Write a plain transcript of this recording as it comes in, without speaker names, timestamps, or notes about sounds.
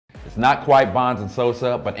It's not quite Bonds and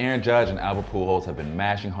Sosa, but Aaron Judge and Albert Pujols have been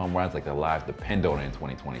mashing home runs like their lives depend on it in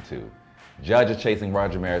 2022. Judge is chasing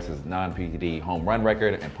Roger Maris's non-PED home run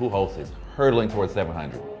record, and Pujols is hurtling towards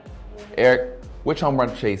 700. Eric, which home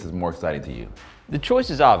run chase is more exciting to you? The choice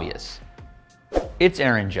is obvious. It's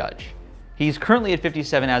Aaron Judge. He's currently at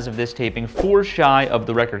 57 as of this taping, 4 shy of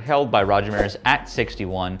the record held by Roger Maris at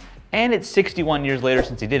 61, and it's 61 years later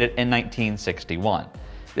since he did it in 1961.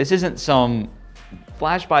 This isn't some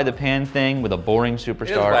flash by the pan thing with a boring superstar. It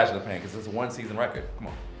is flash in the pan because it's a one-season record. Come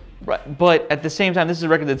on. Right, but at the same time, this is a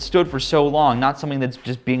record that stood for so long, not something that's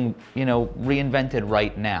just being, reinvented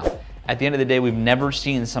right now. At the end of the day, we've never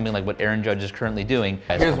seen something like what Aaron Judge is currently doing.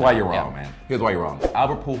 Here's why you're wrong, man. Here's why you're wrong.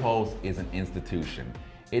 Albert Pujols is an institution.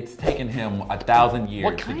 It's taken him 1,000 years.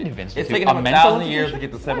 What kind of institution? It's taken him 1,000 years to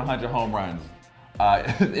get to 700 home runs.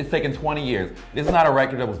 It's taken 20 years. This is not a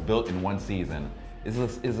record that was built in one season.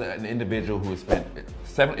 This is an individual who has spent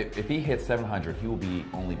if he hits 700, he will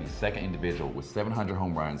only be second individual with 700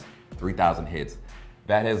 home runs, 3,000 hits.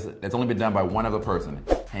 That's only been done by one other person,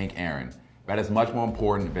 Hank Aaron. That is much more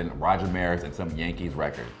important than Roger Maris and some Yankees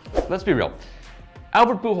record. Let's be real.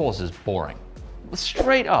 Albert Pujols is boring.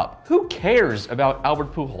 Straight up. Who cares about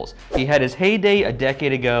Albert Pujols? He had his heyday a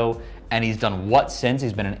decade ago, and he's done what since?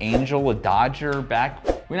 He's been an Angel, a Dodger, back.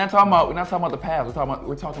 We're not talking about the past. We're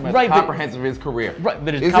talking about the comprehensive of his career. Right,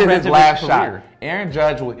 but this is his last shot. Aaron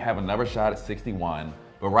Judge will have another shot at 61,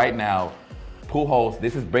 but right now, Pujols,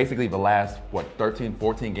 this is basically the last 13,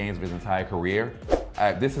 14 games of his entire career.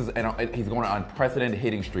 He's going on an unprecedented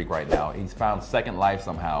hitting streak right now. He's found second life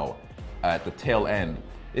somehow at the tail end.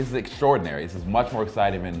 This is extraordinary. This is much more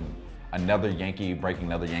exciting than another Yankee breaking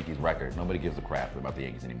another Yankees record. Nobody gives a crap about the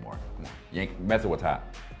Yankees anymore. Come on. Mets are what's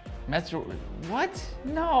hot. Mets are, what?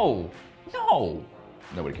 No. No.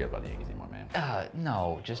 Nobody cares about the Yankees anymore, man.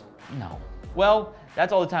 No. Well,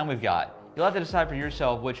 that's all the time we've got. You'll have to decide for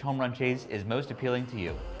yourself which home run chase is most appealing to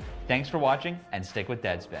you. Thanks for watching, and stick with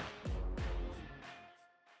Deadspin.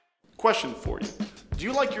 Question for you. Do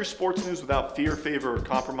you like your sports news without fear, favor, or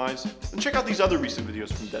compromise? Then check out these other recent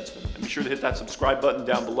videos from Deadspin, and be sure to hit that subscribe button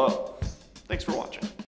down below. Thanks for watching.